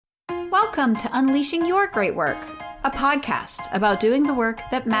Welcome to Unleashing Your Great Work, a podcast about doing the work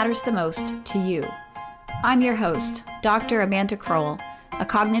that matters the most to you. I'm your host, Dr. Amanda Kroll, a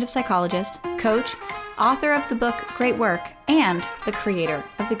cognitive psychologist, coach, author of the book Great Work, and the creator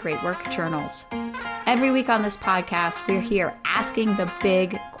of the Great Work Journals. Every week on this podcast, we're here asking the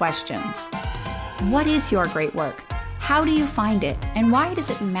big questions. What is your great work? How do you find it? And why does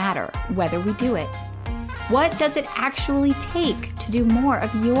it matter whether we do it? What does it actually take to do more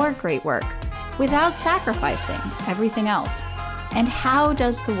of your great work without sacrificing everything else? And how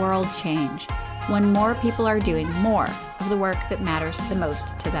does the world change when more people are doing more of the work that matters the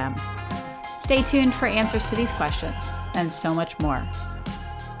most to them? Stay tuned for answers to these questions and so much more.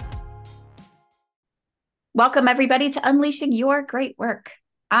 Welcome, everybody, to Unleashing Your Great Work.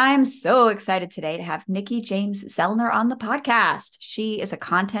 I'm so excited today to have Nikki James Zellner on the podcast. She is a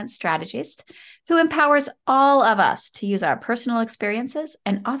content strategist who empowers all of us to use our personal experiences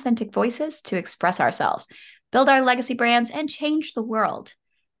and authentic voices to express ourselves, build our legacy brands, and change the world.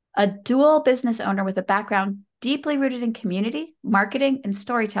 A dual business owner with a background deeply rooted in community, marketing, and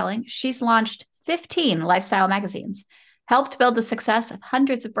storytelling, she's launched 15 lifestyle magazines, helped build the success of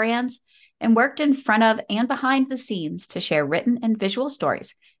hundreds of brands, and worked in front of and behind the scenes to share written and visual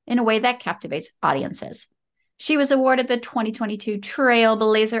stories in a way that captivates audiences. She was awarded the 2022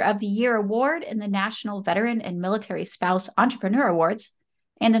 Trailblazer of the Year Award in the National Veteran and Military Spouse Entrepreneur Awards,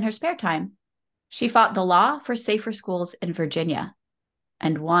 and in her spare time, she fought the law for safer schools in Virginia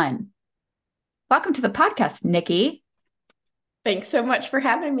and won. Welcome to the podcast, Nikki. Thanks so much for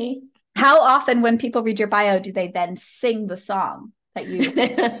having me. How often when people read your bio do they then sing the song that you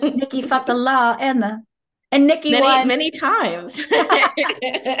Nikki fought the law and Nikki won? Many times.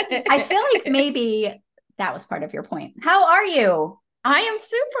 I feel like maybe that was part of your point. How are you? I am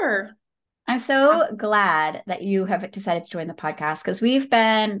super. I'm so glad that you have decided to join the podcast because we've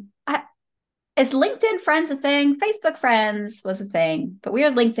been, is LinkedIn friends a thing? Facebook friends was a thing, but we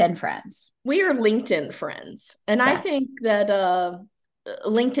are LinkedIn friends. We are LinkedIn friends. And yes. I think that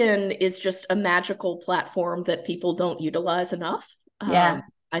LinkedIn is just a magical platform that people don't utilize enough. Yeah.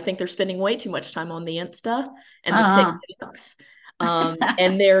 I think they're spending way too much time on the Insta and the TikToks.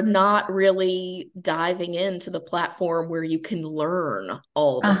 And they're not really diving into the platform where you can learn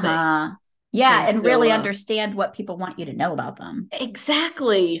all the things. Yeah, and really understand what people want you to know about them.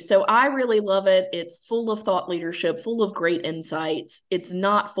 Exactly. So I really love it. It's full of thought leadership, full of great insights. It's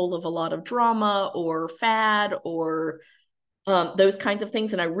not full of a lot of drama or fad or those kinds of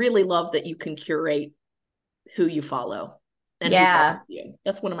things. And I really love that you can curate who you follow. And who follows you.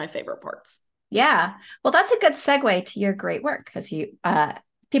 That's one of my favorite parts. Yeah. Well, that's a good segue to your great work because you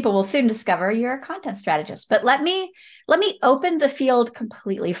people will soon discover you're a content strategist. But let me open the field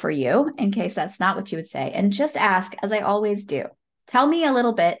completely for you in case that's not what you would say, and just ask, as I always do, tell me a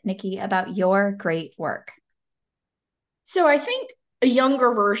little bit, Nikki, about your great work. So I think a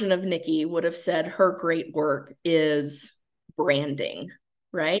younger version of Nikki would have said her great work is branding,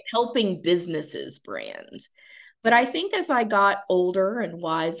 right? Helping businesses brand. But I think as I got older and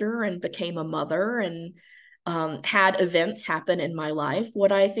wiser and became a mother and had events happen in my life,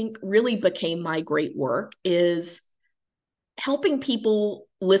 what I think really became my great work is helping people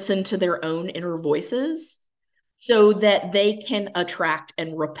listen to their own inner voices so that they can attract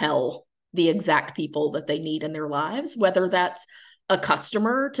and repel the exact people that they need in their lives, whether that's a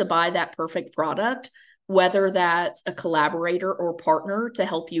customer to buy that perfect product, whether that's a collaborator or partner to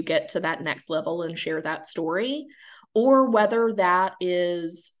help you get to that next level and share that story, or whether that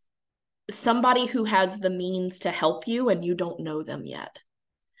is somebody who has the means to help you and you don't know them yet.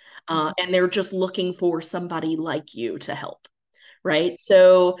 And they're just looking for somebody like you to help, right?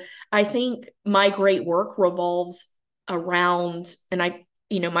 So I think my great work revolves around, and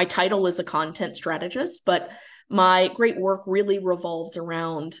my title is a content strategist, but my great work really revolves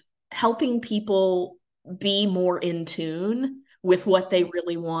around helping people be more in tune with what they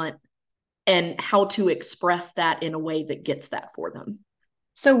really want and how to express that in a way that gets that for them.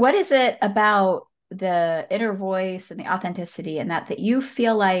 So what is it about the inner voice and the authenticity and that you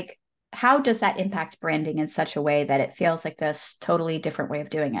feel like, how does that impact branding in such a way that it feels like this totally different way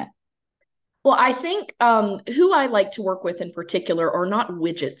of doing it? Well, I think who I like to work with in particular are not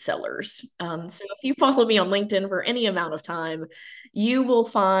widget sellers. So if you follow me on LinkedIn for any amount of time, you will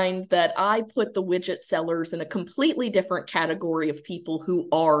find that I put the widget sellers in a completely different category of people who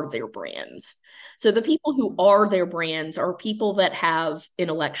are their brands. So the people who are their brands are people that have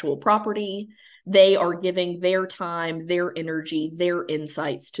intellectual property. They are giving their time, their energy, their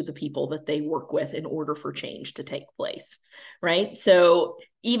insights to the people that they work with in order for change to take place, right? So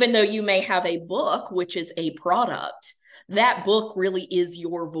even though you may have a book, which is a product, that book really is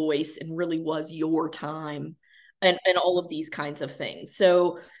your voice and really was your time, and all of these kinds of things.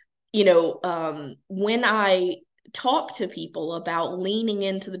 So, when I talk to people about leaning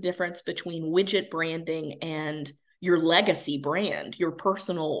into the difference between widget branding and your legacy brand, your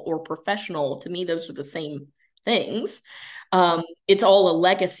personal or professional, to me, those are the same things. It's all a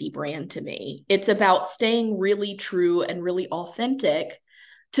legacy brand to me. It's about staying really true and really authentic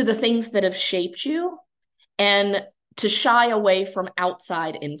to the things that have shaped you, and to shy away from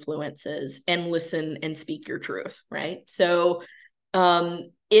outside influences and listen and speak your truth, right? So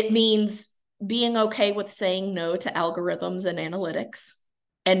it means being okay with saying no to algorithms and analytics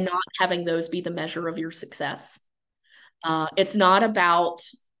and not having those be the measure of your success. It's not about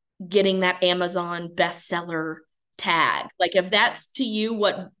getting that Amazon bestseller tag. Like, if that's to you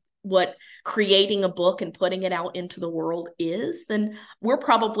what creating a book and putting it out into the world is, then we're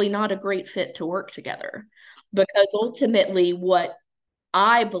probably not a great fit to work together. Because ultimately, what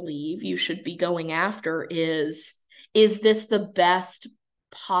I believe you should be going after is this the best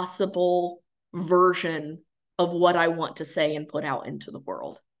possible version of what I want to say and put out into the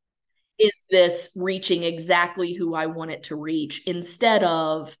world? Is this reaching exactly who I want it to reach, instead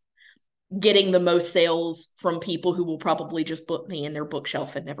of getting the most sales from people who will probably just put me in their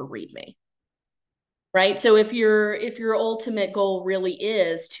bookshelf and never read me? Right? So if your ultimate goal really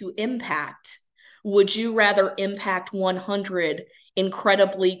is to impact, would you rather impact 100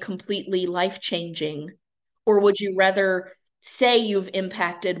 incredibly, completely life-changing, or would you rather say you've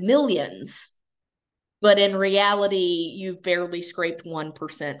impacted millions, but in reality, you've barely scraped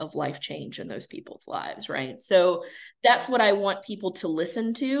 1% of life change in those people's lives, right? So that's what I want people to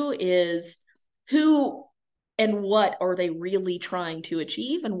listen to, is who and what are they really trying to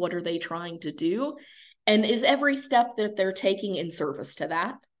achieve, and what are they trying to do? And is every step that they're taking in service to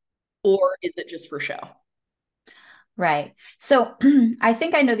that? Or is it just for show? Right. So I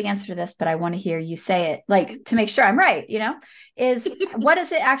think I know the answer to this, but I want to hear you say it, like, to make sure I'm right, is what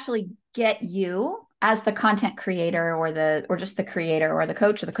does it actually get you as the content creator, or just the creator or the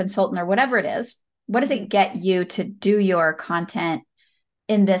coach or the consultant or whatever it is? What does it get you to do your content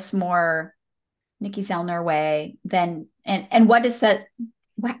in this more Nikki Zellner way? And what is that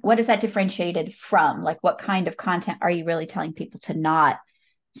differentiated from? Like, what kind of content are you really telling people to not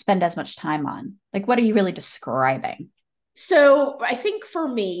spend as much time on? Like, what are you really describing? So I think for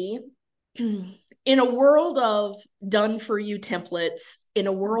me, in a world of done for you templates, in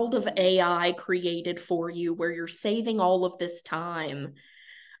a world of AI created for you, where you're saving all of this time,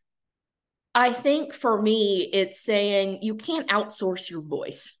 I think for me, it's saying you can't outsource your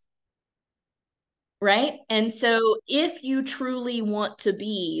voice. Right. And so if you truly want to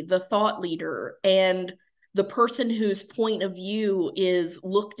be the thought leader and the person whose point of view is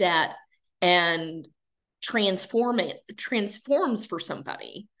looked at and transforms for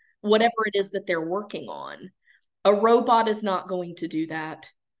somebody, whatever it is that they're working on, a robot is not going to do that.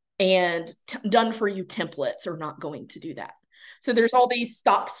 And done for you templates are not going to do that. So there's all these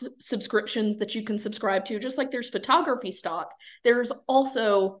stock subscriptions that you can subscribe to, just like there's photography stock. There's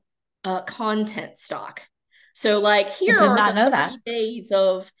also content stock. So, like, here I did are not the know 30 that. days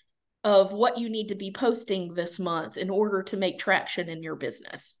of what you need to be posting this month in order to make traction in your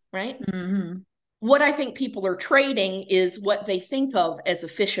business, right? Mm-hmm. What I think people are trading is what they think of as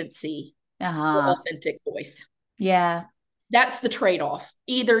efficiency for Uh-huh. authentic voice. Yeah. That's the trade-off.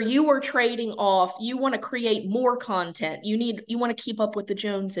 Either you are trading off, you want to create more content, you want to keep up with the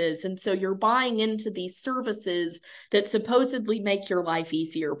Joneses, and so you're buying into these services that supposedly make your life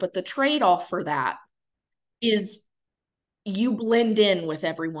easier, but the trade-off for that is you blend in with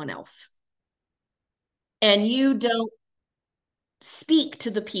everyone else and you don't speak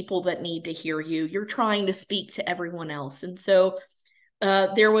to the people that need to hear you. You're trying to speak to everyone else. And so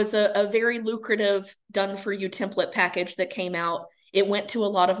there was a very lucrative done for you template package that came out. It went to a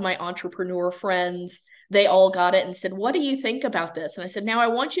lot of my entrepreneur friends. They all got it and said, "What do you think about this?" And I said, "Now I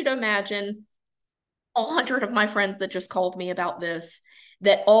want you to imagine 100 of my friends that just called me about this,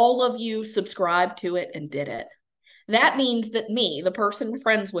 that all of you subscribed to it and did it. That means that me, the person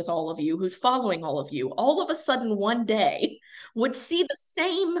friends with all of you, who's following all of you, all of a sudden one day would see the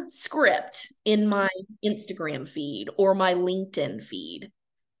same script in my Instagram feed or my LinkedIn feed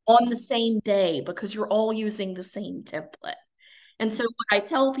on the same day, because you're all using the same template." And so what I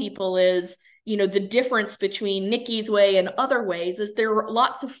tell people is, the difference between Nikki's way and other ways is there are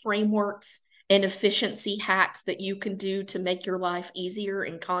lots of frameworks and efficiency hacks that you can do to make your life easier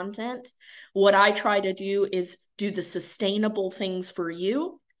in content. What I try to do is do the sustainable things for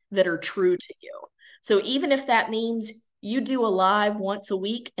you that are true to you. So even if that means you do a live once a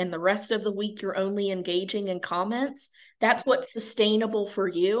week and the rest of the week you're only engaging in comments, That's what's sustainable for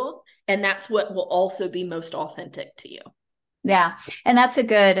you. And that's what will also be most authentic to you. Yeah. And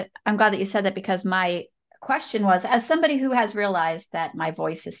I'm glad that you said that, because my question was, as somebody who has realized that my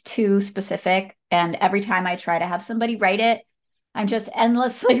voice is too specific, and every time I try to have somebody write it, I'm just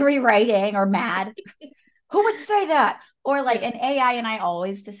endlessly rewriting or mad. Who would say that? Or like an AI, and I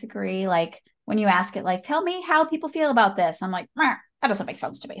always disagree. Like when you ask it, like, tell me how people feel about this, I'm like, that doesn't make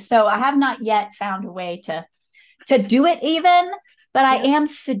sense to me. So I have not yet found a way to do it even, but I am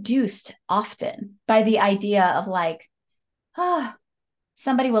seduced often by the idea of like, oh,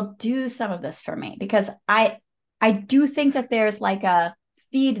 somebody will do some of this for me, because I do think that there's like a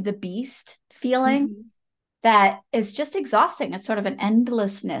feed the beast feeling that is just exhausting. It's sort of an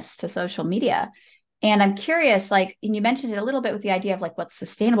endlessness to social media. And I'm curious, like, and you mentioned it a little bit with the idea of like what's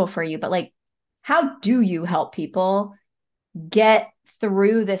sustainable for you, but like, how do you help people get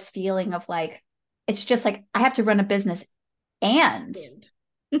through this feeling of like, it's just like, I have to run a business and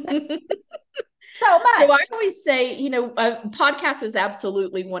so much. So I always say, podcast is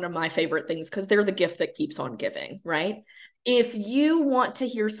absolutely one of my favorite things because they're the gift that keeps on giving, right? If you want to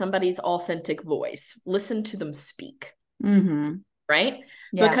hear somebody's authentic voice, listen to them speak. Right?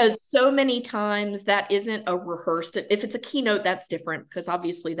 Yeah. Because so many times that isn't a rehearsed, if it's a keynote, that's different because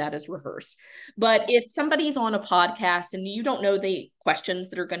obviously that is rehearsed. But if somebody's on a podcast and you don't know the questions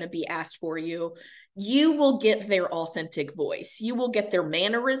that are going to be asked for you, you will get their authentic voice. You will get their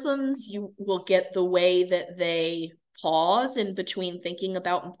mannerisms. You will get the way that they pause in between thinking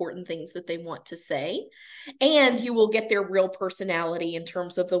about important things that they want to say. And you will get their real personality in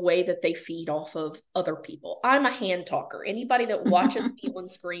terms of the way that they feed off of other people. I'm a hand talker. Anybody that watches me on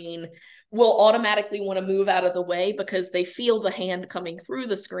screen will automatically want to move out of the way because they feel the hand coming through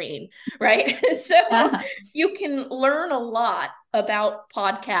the screen, right? So you can learn a lot about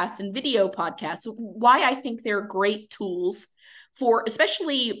podcasts and video podcasts, why I think they're great tools for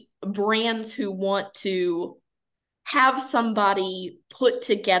especially brands who want to have somebody put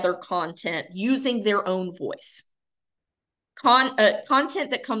together content using their own voice. Content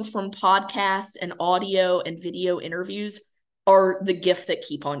that comes from podcasts and audio and video interviews are the gift that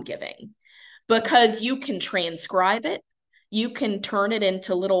keep on giving, because you can transcribe it. You can turn it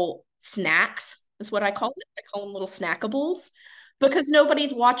into little snacks, is what I call it. I call them little snackables, because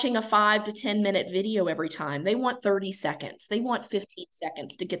nobody's watching a 5 to 10 minute video every time. They want 30 seconds. They want 15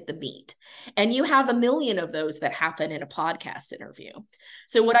 seconds to get the meat. And you have a million of those that happen in a podcast interview.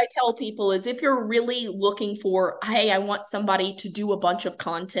 So what I tell people is, if you're really looking for, hey, I want somebody to do a bunch of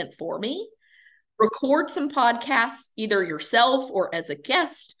content for me, record some podcasts, either yourself or as a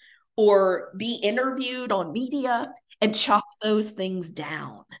guest, or be interviewed on media, and chop those things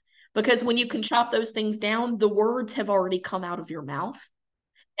down. Because when you can chop those things down, the words have already come out of your mouth.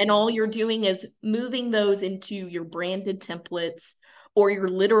 And all you're doing is moving those into your branded templates, or you're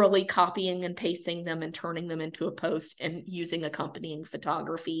literally copying and pasting them and turning them into a post and using accompanying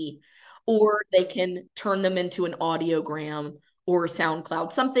photography. Or they can turn them into an audiogram or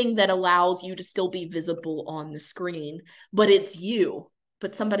SoundCloud, something that allows you to still be visible on the screen, but it's you,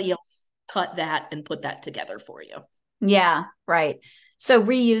 but somebody else cut that and put that together for you. Yeah, right. So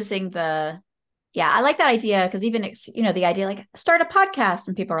reusing I like that idea, because even, the idea like start a podcast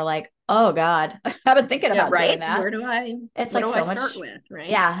and people are like, oh God, I've been thinking about doing that. Where do I, it's like so I much, start with, right?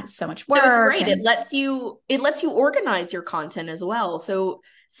 Yeah, it's so much work. So it's great. It lets you organize your content as well. So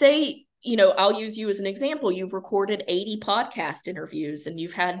say, I'll use you as an example. You've recorded 80 podcast interviews and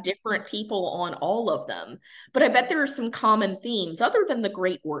you've had different people on all of them, but I bet there are some common themes other than the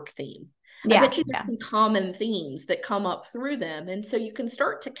great work theme. I bet you there's some common themes that come up through them. And so you can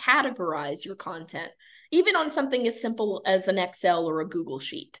start to categorize your content, even on something as simple as an Excel or a Google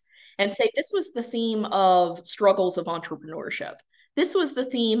Sheet, and say, this was the theme of struggles of entrepreneurship. This was the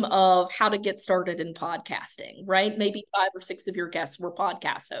theme of how to get started in podcasting, right? Maybe 5 or 6 of your guests were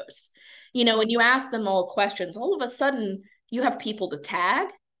podcast hosts, and you ask them all questions. All of a sudden, you have people to tag.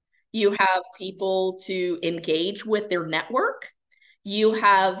 You have people to engage with their network. You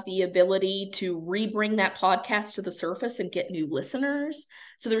have the ability to re-bring that podcast to the surface and get new listeners.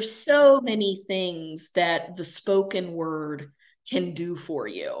 So there's so many things that the spoken word can do for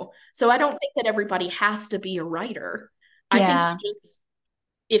you. So I don't think that everybody has to be a writer. I think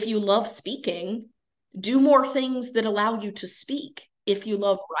if you love speaking, do more things that allow you to speak. If you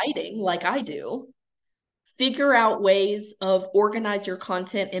love writing, like I do, figure out ways of organize your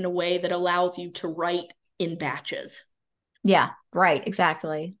content in a way that allows you to write in batches. Yeah, right.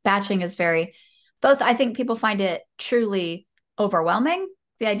 Exactly. Batching is both. I think people find it truly overwhelming.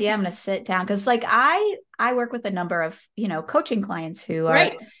 The idea, I'm going to sit down, because like I work with a number of, coaching clients who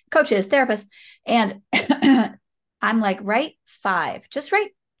are coaches, therapists, and I'm like, just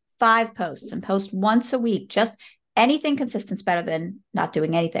write 5 posts and post once a week. Just anything consistent's better than not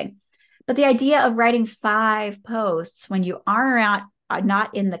doing anything. But the idea of writing 5 posts when you are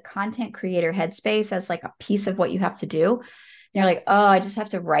not in the content creator headspace as like a piece of what you have to do, you're like, oh, I just have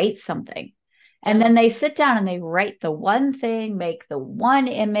to write something. And then they sit down and they write the one thing, make the one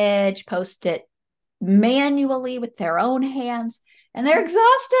image, post it manually with their own hands, and they're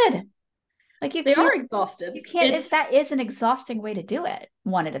exhausted. Like they are exhausted. That is an exhausting way to do it,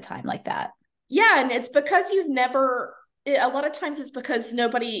 one at a time like that. Yeah, and it's because a lot of times it's because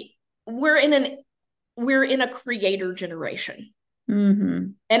we're in a creator generation. Mm-hmm.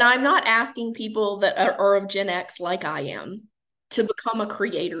 And I'm not asking people that are of Gen X like I am to become a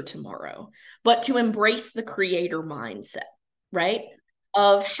creator tomorrow, but to embrace the creator mindset, right?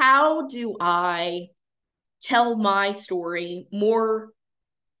 Of how do I tell my story more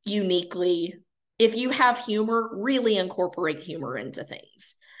uniquely? If you have humor, really incorporate humor into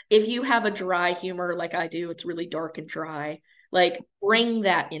things. If you have a dry humor like I do, it's really dark and dry, like bring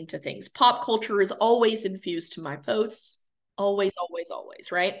that into things. Pop culture is always infused to my posts. Always, always,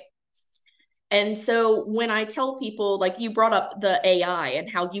 always, right? And so when I tell people, like you brought up the AI and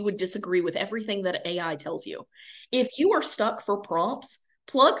how you would disagree with everything that AI tells you. If you are stuck for prompts,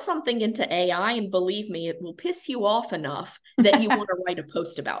 plug something into AI and believe me, it will piss you off enough that you want to write a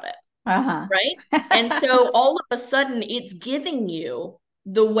post about it. Right? And so all of a sudden it's giving you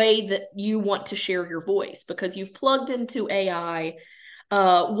the way that you want to share your voice because you've plugged into AI.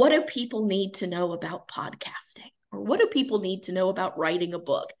 What do people need to know about podcasting? Or what do people need to know about writing a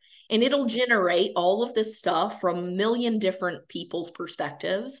book? And it'll generate all of this stuff from a million different people's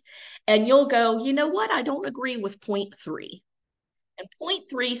perspectives. And you'll go, you know what? I don't agree with point 3. And point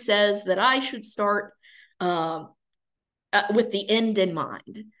 3 says that I should start with the end in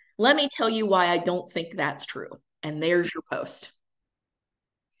mind. Let me tell you why I don't think that's true. And there's your post.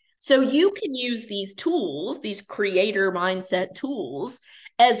 So you can use these tools, these creator mindset tools,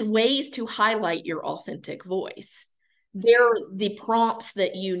 as ways to highlight your authentic voice. They're the prompts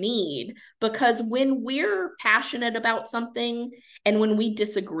that you need because when we're passionate about something and when we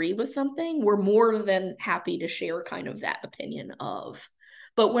disagree with something, we're more than happy to share kind of that opinion of.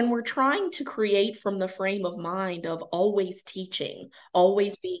 But when we're trying to create from the frame of mind of always teaching,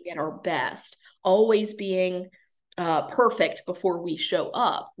 always being at our best, always being perfect before we show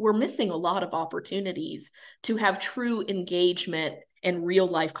up, we're missing a lot of opportunities to have true engagement and real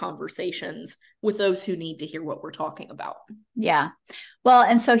life conversations with those who need to hear what we're talking about. Yeah. Well,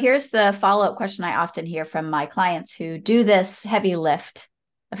 and so here's the follow-up question I often hear from my clients who do this heavy lift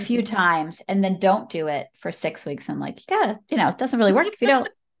a few times and then don't do it for 6 weeks. I'm like, yeah, it doesn't really work if you don't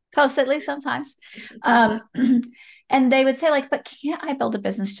post at least sometimes. And they would say like, but can't I build a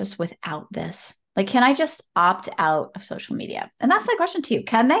business just without this? Like, can I just opt out of social media? And that's my question to you.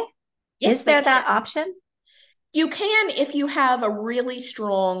 Can they? Yes, Is there that option? You can if you have a really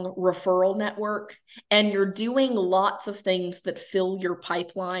strong referral network and you're doing lots of things that fill your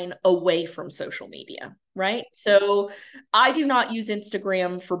pipeline away from social media, right? So I do not use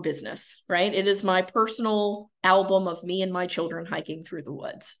Instagram for business, right? It is my personal album of me and my children hiking through the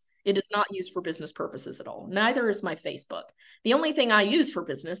woods. It is not used for business purposes at all. Neither is my Facebook. The only thing I use for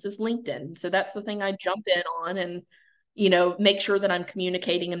business is LinkedIn. So that's the thing I jump in on and make sure that I'm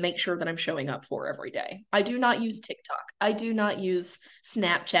communicating and make sure that I'm showing up for every day. I do not use TikTok. I do not use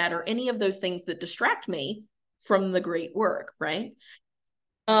Snapchat or any of those things that distract me from the great work, right?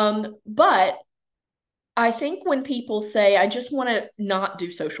 But I think when people say, I just want to not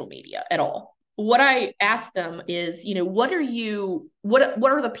do social media at all, what I ask them is, what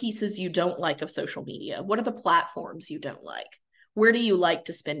are the pieces you don't like of social media? What are the platforms you don't like? Where do you like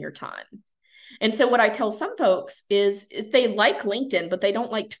to spend your time? And so what I tell some folks is if they like LinkedIn, but they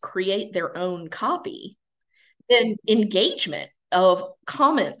don't like to create their own copy, then engagement of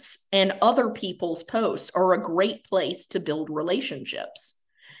comments and other people's posts are a great place to build relationships.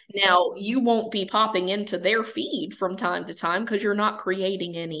 Now, you won't be popping into their feed from time to time because you're not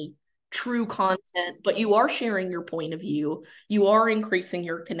creating any true content, but you are sharing your point of view. You are increasing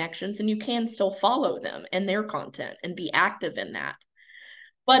your connections and you can still follow them and their content and be active in that.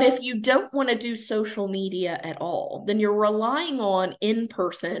 But if you don't want to do social media at all, then you're relying on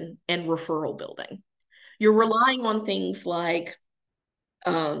in-person and referral building. You're relying on things like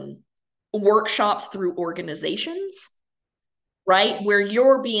workshops through organizations, right? Where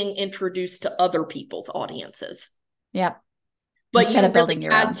you're being introduced to other people's audiences. Yep. But instead of building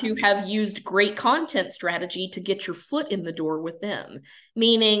your own. You had to have used great content strategy to get your foot in the door with them.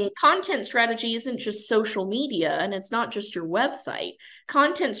 Meaning content strategy isn't just social media and it's not just your website.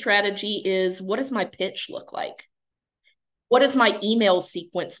 Content strategy is, what does my pitch look like? What does my email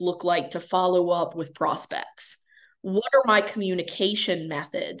sequence look like to follow up with prospects? What are my communication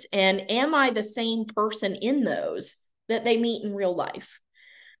methods? And am I the same person in those that they meet in real life?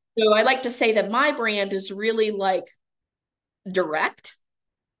 So I like to say that my brand is really like direct,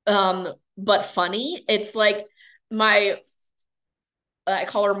 but funny. It's like my I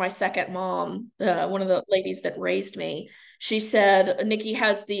call her my second mom, one of the ladies that raised me. She said Nikki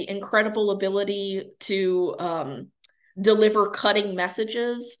has the incredible ability to deliver cutting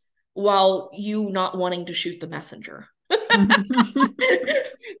messages while you not wanting to shoot the messenger.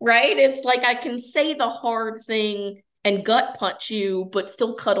 Right? It's like I can say the hard thing and gut punch you, but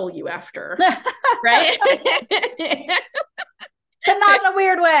still cuddle you after. Right? But not in a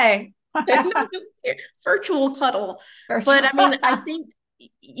weird way. Virtual cuddle. But I mean, I think,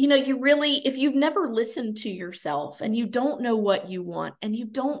 you really, if you've never listened to yourself and you don't know what you want and you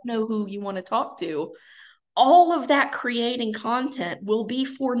don't know who you want to talk to, all of that creating content will be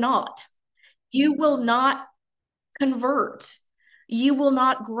for naught. You will not convert. You will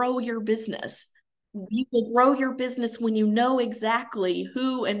not grow your business. You will grow your business when you know exactly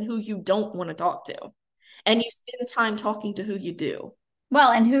who and who you don't want to talk to. And you spend time talking to who you do.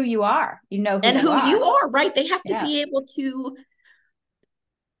 Well, and who you are, and who you are, right? They have to be able to.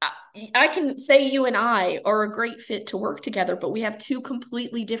 I can say you and I are a great fit to work together, but we have two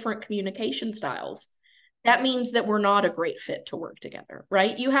completely different communication styles. That means that we're not a great fit to work together,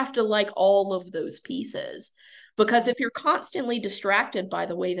 right? You have to like all of those pieces, because if you're constantly distracted by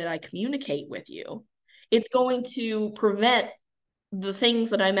the way that I communicate with you, it's going to prevent the things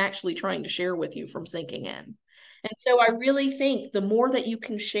that I'm actually trying to share with you from sinking in. And so I really think the more that you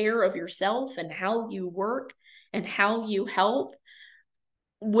can share of yourself and how you work and how you help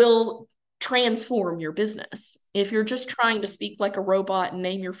will transform your business. If you're just trying to speak like a robot and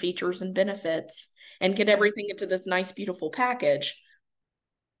name your features and benefits and get everything into this nice, beautiful package,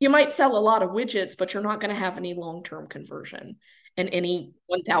 you might sell a lot of widgets, but you're not going to have any long-term conversion and any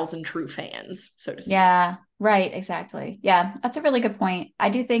 1,000 true fans, so to speak. Yeah, right. Exactly. Yeah, that's a really good point. I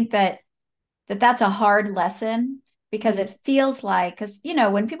do think that's a hard lesson, because it feels like, because,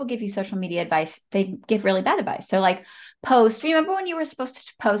 when people give you social media advice, they give really bad advice. They're like, remember when you were supposed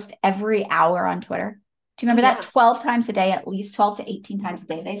to post every hour on Twitter? Do you remember that 12 times a day, at least 12 to 18 times a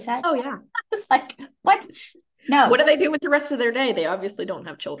day, they said? Oh, yeah. It's like, what? No. What do they do with the rest of their day? They obviously don't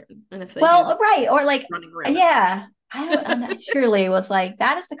have children. And if they right. Or like, running around. Yeah. I know, truly was like,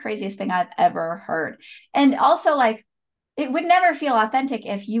 that is the craziest thing I've ever heard. And also, like, it would never feel authentic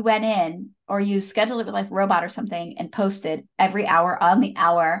if you went in or you scheduled it with like a robot or something and posted every hour on the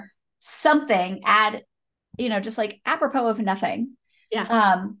hour something just like apropos of nothing.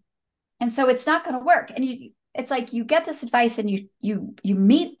 Yeah. And so it's not going to work. And it's like you get this advice and you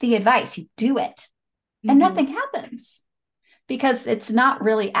meet the advice, you do it, and nothing happens, because it's not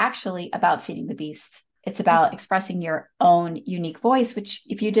really actually about feeding the beast. It's about expressing your own unique voice, which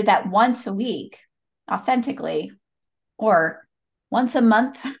if you did that once a week authentically, or once a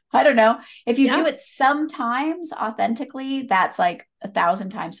month, I don't know, if you do it sometimes authentically, that's like 1,000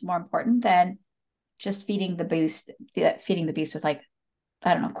 times more important than just feeding the beast with like,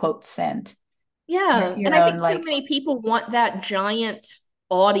 I don't know, quote send. Yeah. And I think so many people want that giant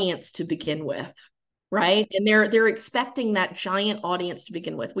audience to begin with, right? And they're expecting that giant audience to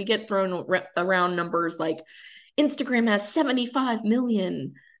begin with. We get thrown around numbers like Instagram has 75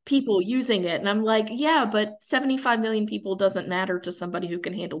 million people using it. And I'm like, yeah, but 75 million people doesn't matter to somebody who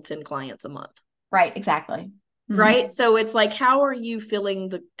can handle 10 clients a month. Right, exactly. Right? So it's like, how are you filling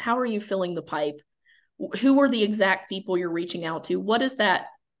the pipe? Who are the exact people you're reaching out to? What does that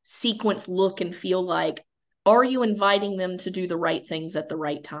sequence look and feel like? Are you inviting them to do the right things at the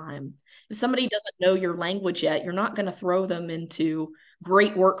right time? If somebody doesn't know your language yet, you're not going to throw them into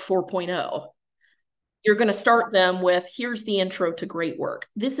Great Work 4.0. You're going to start them with, here's the intro to great work.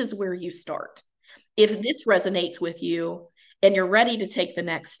 This is where you start. If this resonates with you and you're ready to take the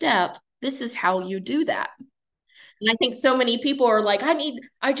next step, this is how you do that. And I think so many people are like,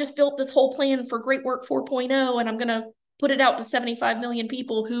 I just built this whole plan for Great Work 4.0 and I'm going to put it out to 75 million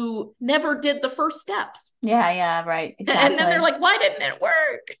people who never did the first steps. Yeah, right. Exactly. And then they're like, why didn't it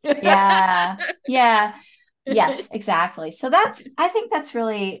work? Yeah. Yes, exactly. So I think that's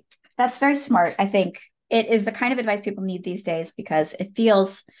very smart. I think it is the kind of advice people need these days, because it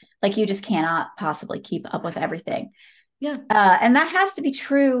feels like you just cannot possibly keep up with everything. Yeah. And that has to be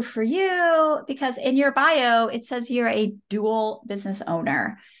true for you, because in your bio, it says you're a dual business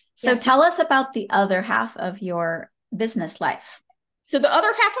owner. So tell us about the other half of your business life. So the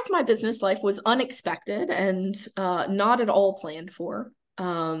other half of my business life was unexpected and not at all planned for.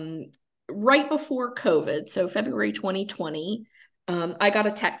 right before COVID, so February 2020, I got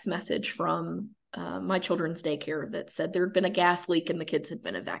a text message from my children's daycare that said there had been a gas leak and the kids had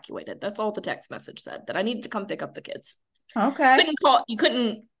been evacuated. That's all the text message said, that I needed to come pick up the kids. Okay. You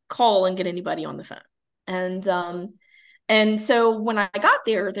couldn't call and get anybody on the phone. And so when I got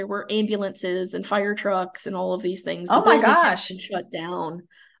there, there were ambulances and fire trucks and all of these things. The Oh my building had gosh. been shut down.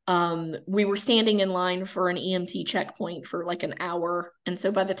 We were standing in line for an EMT checkpoint for like an hour. And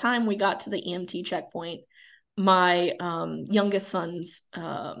so by the time we got to the EMT checkpoint, my youngest son's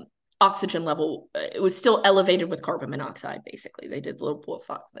oxygen level, it was still elevated with carbon monoxide, basically. They did the little pulse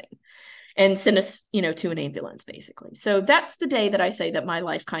ox thing and sent us, to an ambulance, basically. So that's the day that I say that my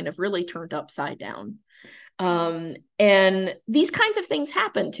life kind of really turned upside down. And these kinds of things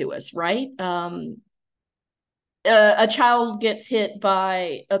happen to us, right? A child gets hit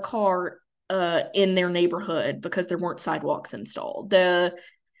by a car in their neighborhood because there weren't sidewalks installed.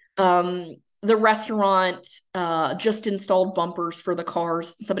 The restaurant just installed bumpers for the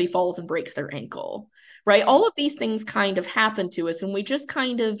cars. Somebody falls and breaks their ankle, right? All of these things kind of happen to us, and we just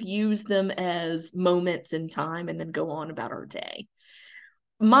kind of use them as moments in time and then go on about our day.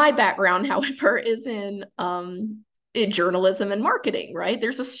 My background, however, is in journalism and marketing, right?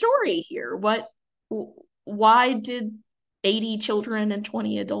 There's a story here. Why did 80 children and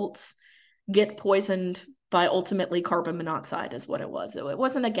 20 adults get poisoned by ultimately carbon monoxide is what it was. It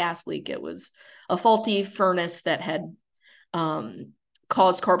wasn't a gas leak. It was a faulty furnace that had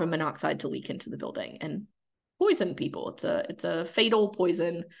caused carbon monoxide to leak into the building and poison people. It's a fatal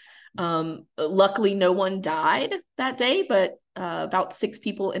poison. Luckily, no one died that day, but about 6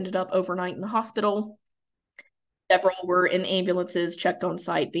 people ended up overnight in the hospital. Several were in ambulances, checked on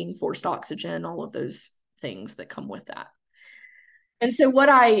site, being forced oxygen, all of those things that come with that. And so what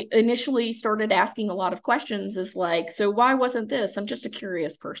I initially started asking a lot of questions is like, so why wasn't this? I'm just a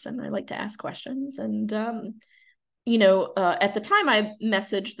curious person. I like to ask questions. And, at the time I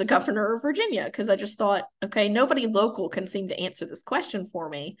messaged the governor of Virginia because I just thought, okay, nobody local can seem to answer this question for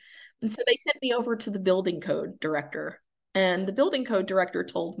me. And so they sent me over to the building code director. And the building code director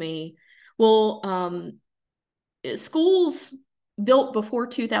told me, well, schools built before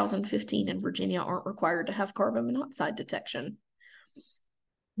 2015 in Virginia aren't required to have carbon monoxide detection.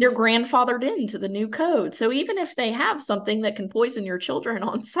 They're grandfathered into the new code. So even if they have something that can poison your children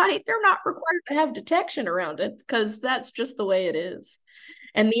on site, they're not required to have detection around it because that's just the way it is.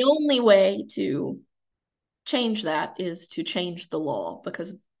 And the only way to change that is to change the law,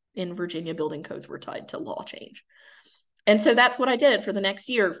 because in Virginia, building codes were tied to law change. And so that's what I did for the next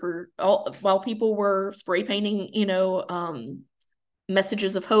year, while people were spray painting,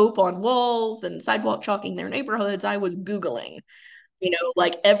 messages of hope on walls and sidewalk chalking their neighborhoods. I was Googling,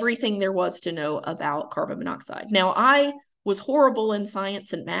 like everything there was to know about carbon monoxide. Now, I was horrible in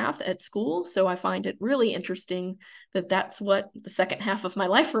science and math at school, so I find it really interesting that that's what the second half of my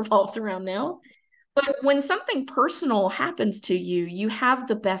life revolves around now. But when something personal happens to you, you have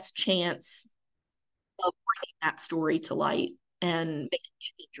the best chance of bringing that story to light and making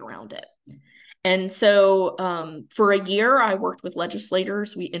change around it. And so for a year, I worked with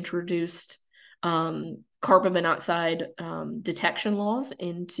legislators. We introduced carbon monoxide detection laws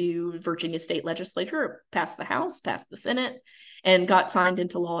into Virginia state legislature. It passed the House, passed the Senate, and got signed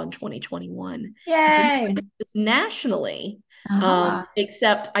into law in 2021. Yay. So nationally,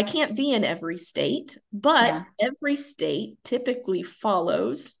 except I can't be in every state, but every state typically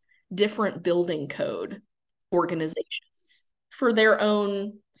follows different building code organizations for their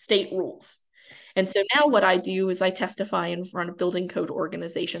own state rules. And so now what I do is I testify in front of building code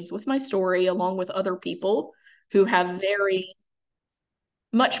organizations with my story, along with other people who have very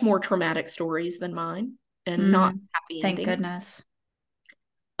much more traumatic stories than mine and not happy endings. Thank goodness.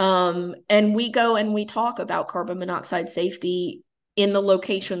 And we go and we talk about carbon monoxide safety in the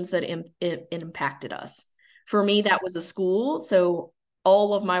locations that it impacted us. For me, that was a school. So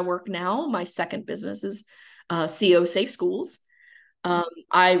all of my work now, my second business is CO Safe Schools.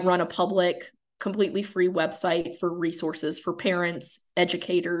 I run a public, completely free website for resources for parents,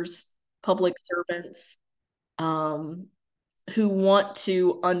 educators, public servants who want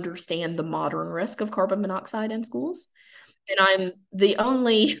to understand the modern risk of carbon monoxide in schools. And I'm the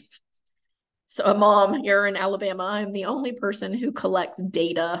only, so a mom here in Alabama, I'm the only person who collects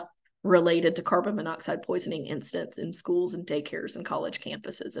data related to carbon monoxide poisoning incidents in schools and daycares and college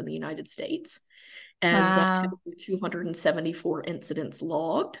campuses in the United States. And wow. 274 incidents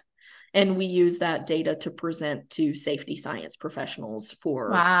logged. And we use that data to present to safety science professionals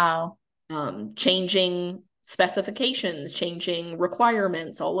for changing specifications, changing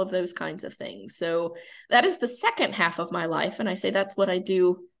requirements, all of those kinds of things. So that is the second half of my life. And I say that's what I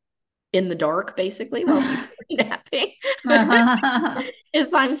do in the dark, basically, while people are napping, Uh-huh.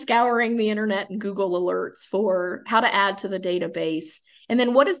 is I'm scouring the internet and Google alerts for how to add to the database. And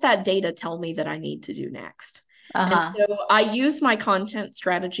then what does that data tell me that I need to do next? And Uh-huh. so I use my content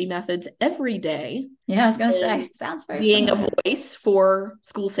strategy methods every day Yeah, I was gonna in say, sounds very being a familiar. voice for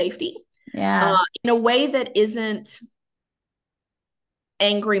school safety Yeah. in a way that isn't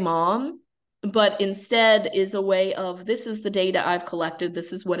angry mom, but instead is a way of this is the data I've collected,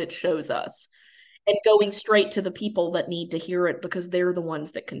 this is what it shows us, and going straight to the people that need to hear it because they're the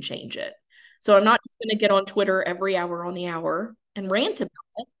ones that can change it. So I'm not just going to get on Twitter every hour on the hour and rant about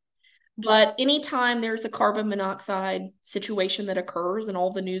it. But anytime there's a carbon monoxide situation that occurs and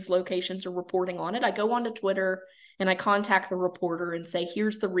all the news locations are reporting on it, I go onto Twitter and I contact the reporter and say,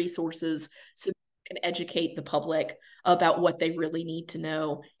 here's the resources so you can educate the public about what they really need to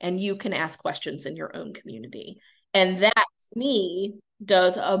know. And you can ask questions in your own community. And that, to me,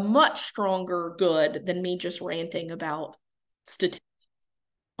 does a much stronger good than me just ranting about statistics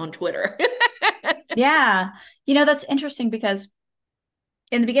on Twitter. Yeah. That's interesting because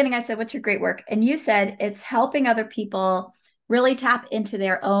in the beginning, I said, what's your great work? And you said it's helping other people really tap into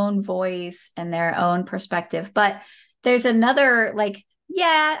their own voice and their own perspective. But there's another, like,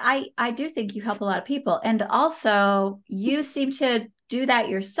 yeah, I do think you help a lot of people. And also, you seem to do that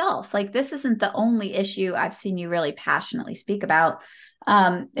yourself. Like, this isn't the only issue I've seen you really passionately speak about.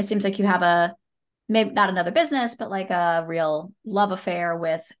 It seems like you have maybe not another business, but like a real love affair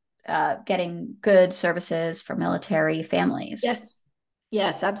with getting good services for military families. Yes.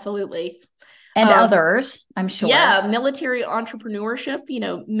 Yes, absolutely. And others, I'm sure. Yeah, military entrepreneurship,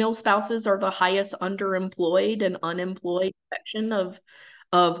 mil spouses are the highest underemployed and unemployed section of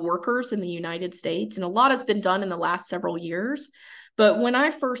workers in the United States. And a lot has been done in the last several years. But when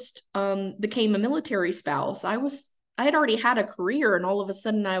I first became a military spouse, I had already had a career, and all of a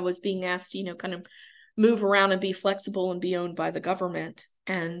sudden I was being asked, kind of move around and be flexible and be owned by the government.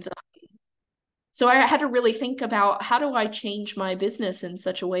 And so I had to really think about, how do I change my business in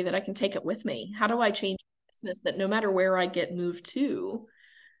such a way that I can take it with me? How do I change business that no matter where I get moved to,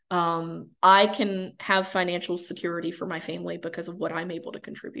 I can have financial security for my family because of what I'm able to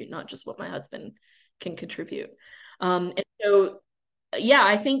contribute, not just what my husband can contribute. And so, yeah,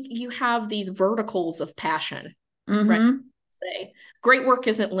 I think you have these verticals of passion, right? Mm-hmm. Say, great work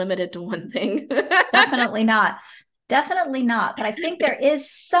isn't limited to one thing. Definitely not. Definitely not. But I think there is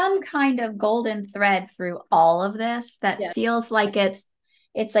some kind of golden thread through all of this that Yeah. feels like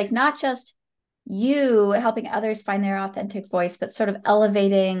it's like not just you helping others find their authentic voice, but sort of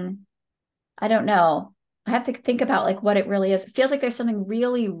elevating, I don't know. I have to think about like what it really is. It feels like there's something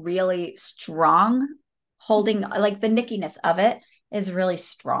really, really strong holding, like the nickiness of it is really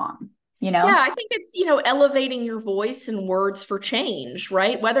strong, you Yeah, know? I think it's, elevating your voice and words for change,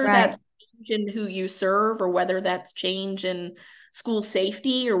 right? Whether Right. that's change in who you serve, or whether that's change in school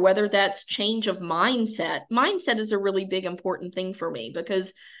safety, or whether that's change of mindset. Mindset is a really big, important thing for me,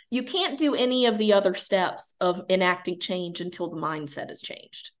 because you can't do any of the other steps of enacting change until the mindset is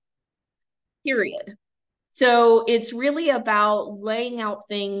changed, period. So it's really about laying out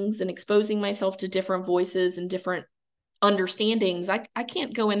things and exposing myself to different voices and different understandings. I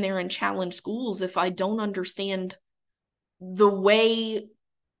can't go in there and challenge schools if I don't understand the way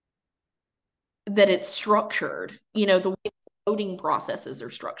that it's structured, the way the voting processes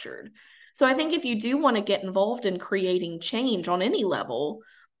are structured. So I think if you do want to get involved in creating change on any level,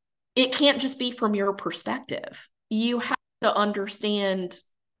 it can't just be from your perspective. You have to understand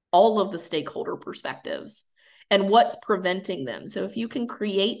all of the stakeholder perspectives and what's preventing them. So if you can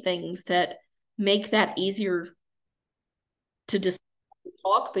create things that make that easier to just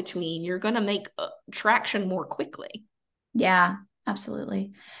talk between, you're going to make traction more quickly. Yeah,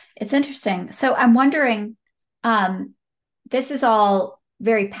 absolutely. It's interesting. So I'm wondering, um, this is all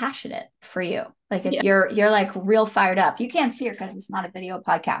very passionate for you. Like Yeah. you're like real fired up. You can't see her because it's not a video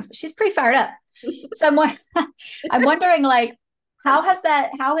podcast, but she's pretty fired up. So I'm wondering like how has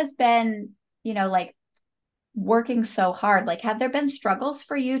been, like working so hard? Like have there been struggles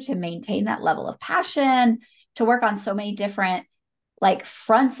for you to maintain that level of passion, to work on so many different like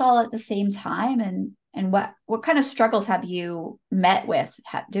fronts all at the same time? And what kind of struggles have you met with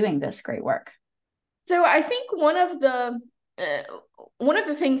doing this great work? So I think one of the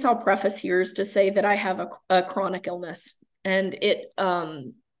things I'll preface here is to say that I have a chronic illness, and it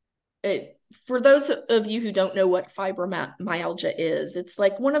for those of you who don't know what fibromyalgia is, it's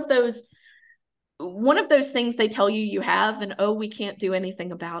like one of those things they tell you have, and oh, we can't do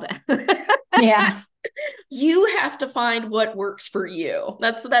anything about it. Yeah. You have to find what works for you.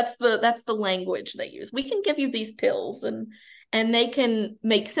 That's the language they use. We can give you these pills, and they can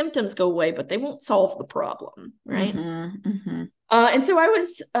make symptoms go away, but they won't solve the problem, right? And so I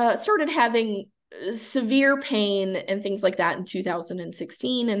was started having severe pain and things like that in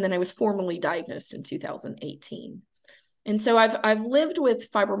 2016, and then I was formally diagnosed in 2018. And so I've lived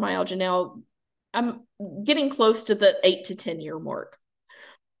with fibromyalgia now. I'm getting close to the 8 to 10 year mark.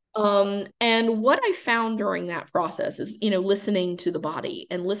 And what I found during that process is, listening to the body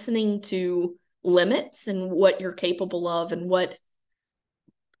and listening to limits and what you're capable of and what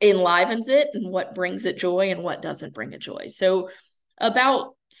enlivens it and what brings it joy and what doesn't bring it joy. So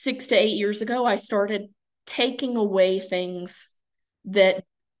about 6 to 8 years ago, I started taking away things that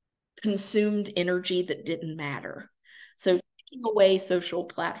consumed energy that didn't matter. So taking away social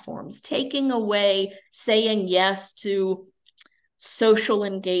platforms, taking away saying yes to social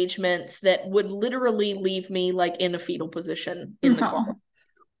engagements that would literally leave me like in a fetal position in the car,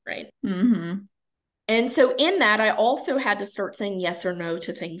 right? And so in that, I also had to start saying yes or no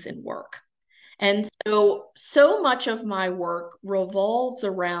to things in work. And so much of my work revolves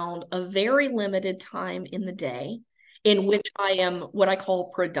around a very limited time in the day in which I am what I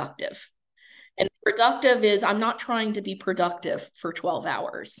call productive. And productive is I'm not trying to be productive for 12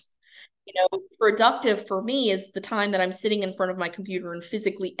 hours. Productive for me is the time that I'm sitting in front of my computer and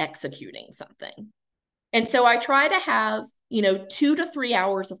physically executing something. And so I try to have, 2 to 3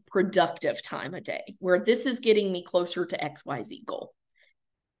 hours of productive time a day where this is getting me closer to XYZ goal.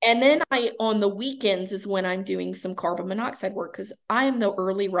 And then on the weekends is when I'm doing some carbon monoxide work because I am the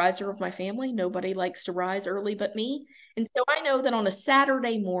early riser of my family. Nobody likes to rise early but me. And so I know that on a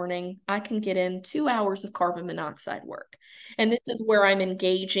Saturday morning, I can get in 2 hours of carbon monoxide work. And this is where I'm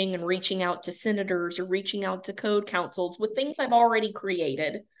engaging and reaching out to senators or reaching out to code councils with things I've already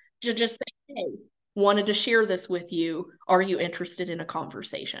created to just say, hey, wanted to share this with you. Are you interested in a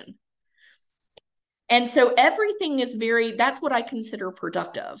conversation? And so everything is that's what I consider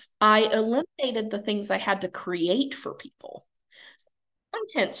productive. I eliminated the things I had to create for people.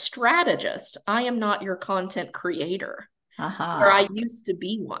 Content strategist, I am not your content creator. Where I used to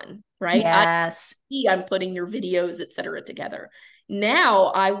be one, right? Yes. I'm putting your videos, et cetera, together. Now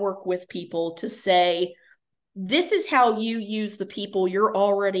I work with people to say, this is how you use the people you're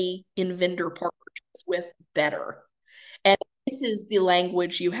already in vendor partnerships with better. And this is the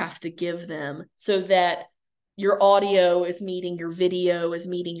language you have to give them so that your audio is meeting your video, is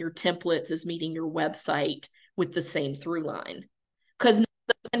meeting your templates, is meeting your website with the same through line. Because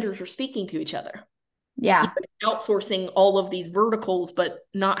the vendors are speaking to each other. Yeah. Outsourcing all of these verticals, but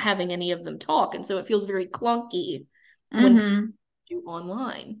not having any of them talk. And so it feels very clunky when people do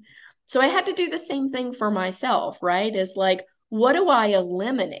online. So I had to do the same thing for myself, right? Is like, what do I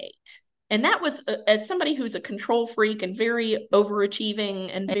eliminate? And that was, as somebody who's a control freak and very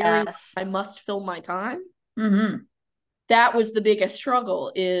overachieving and very, I must fill my time. That was the biggest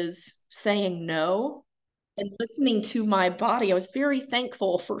struggle, is saying no and listening to my body. I was very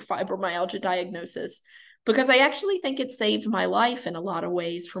thankful for fibromyalgia diagnosis because I actually think it saved my life in a lot of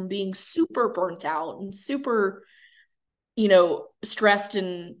ways from being super burnt out and super, stressed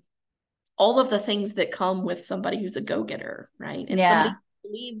and all of the things that come with somebody who's a go-getter, right? And somebody who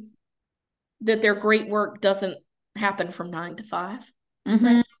believes that their great work doesn't happen from 9 to 5.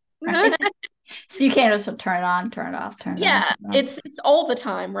 Right? So you can't just turn it on, turn it off, turn it on. It's all the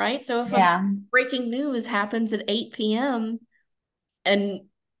time, right? So if a breaking news happens at 8 p.m. and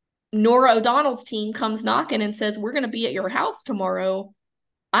Nora O'Donnell's team comes knocking and says, we're going to be at your house tomorrow,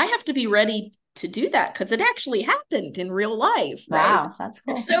 I have to be ready to do that because it actually happened in real life, right? Wow, that's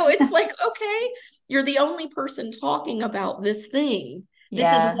cool. So it's like, okay, you're the only person talking about this thing. This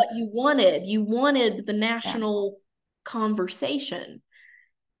is what you wanted. You wanted the national conversation.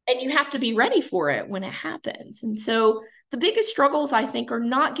 And you have to be ready for it when it happens. And so the biggest struggles, I think, are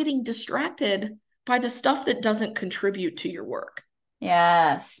not getting distracted by the stuff that doesn't contribute to your work.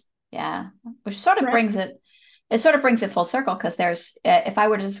 Yes. Yeah. Which sort of brings it full circle, because there's, if I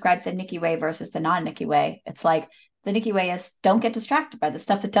were to describe the Nikki way versus the non-Nikki way, it's like the Nikki way is don't get distracted by the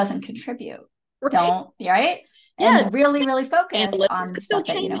stuff that doesn't contribute. Right? Right? Yeah. And really, really focus on the stuff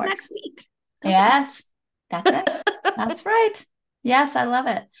that works. Next week. Yes. That's it. That's right. Yes, I love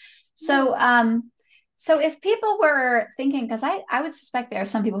it. So, so if people were thinking, because I would suspect there are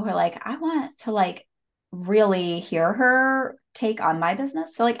some people who are like, I want to like really hear her take on my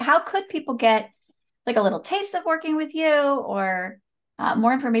business. So like, how could people get like a little taste of working with you, or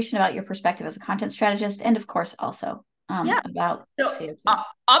more information about your perspective as a content strategist, and of course also about CO2?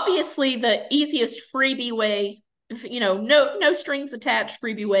 Obviously, the easiest freebie way, no strings attached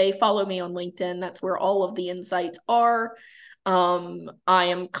freebie way, follow me on LinkedIn. That's where all of the insights are. I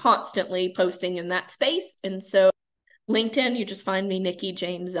am constantly posting in that space. And so LinkedIn, you just find me, Nikki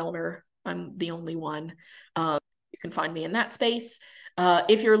James Zellner. I'm the only one. You can find me in that space.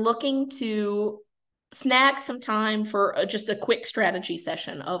 If you're looking to snag some time for just a quick strategy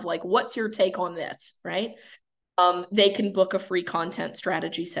session of like, what's your take on this, right? They can book a free content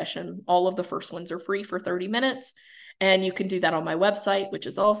strategy session. All of the first ones are free for 30 minutes. And you can do that on my website, which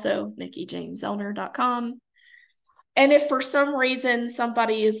is also nikkijameszellner.com. And if for some reason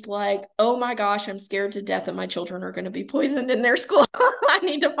somebody is like, oh my gosh, I'm scared to death that my children are going to be poisoned in their school, I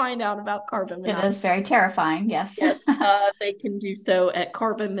need to find out about carbon monoxide. It is very terrifying. Yes. Yes, they can do so at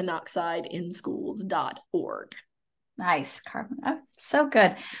carbonmonoxideinschools.org. Nice. Carbon. Oh, so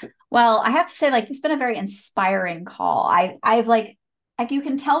good. Well, I have to say, like, it's been a very inspiring call. I've like you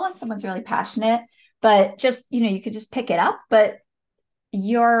can tell when someone's really passionate, but just, you could just pick it up. But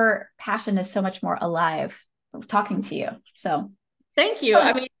your passion is so much more alive talking to you. So thank you.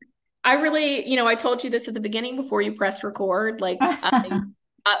 I mean, I really, I told you this at the beginning before you pressed record. Like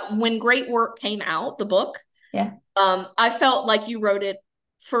when Great Work came out, the book, yeah, I felt like you wrote it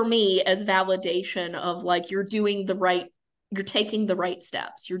for me as validation of like, you're taking the right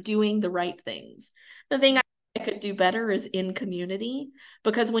steps. You're doing the right things. The thing I could do better is in community,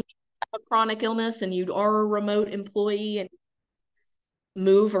 because when you have a chronic illness and you are a remote employee and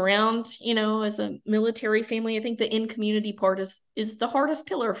move around, as a military family, I think the in community part is the hardest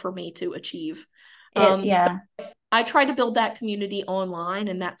pillar for me to achieve. Yeah. I try to build that community online,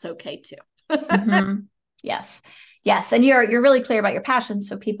 and that's okay too. Mm-hmm. Yes. And you're really clear about your passion.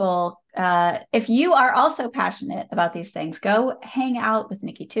 So people, if you are also passionate about these things, go hang out with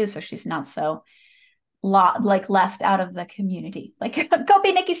Nikki too. So she's not so left out of the community. Like, go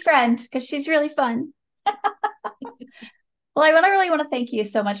be Nikki's friend, because she's really fun. Well, I really want to thank you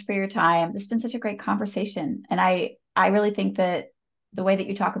so much for your time. This has been such a great conversation. And I really think that the way that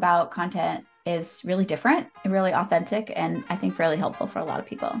you talk about content is really different and really authentic, and I think really helpful for a lot of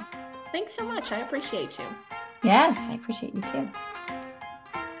people. Thanks so much. I appreciate you. Yes, I appreciate you too.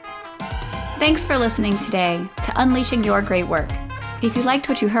 Thanks for listening today to Unleashing Your Great Work. If you liked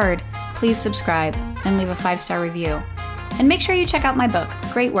what you heard, please subscribe and leave a 5-star review. And make sure you check out my book,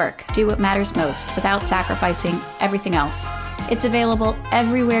 Great Work, Do What Matters Most Without Sacrificing Everything Else. It's available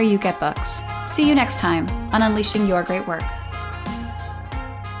everywhere you get books. See you next time on Unleashing Your Great Work.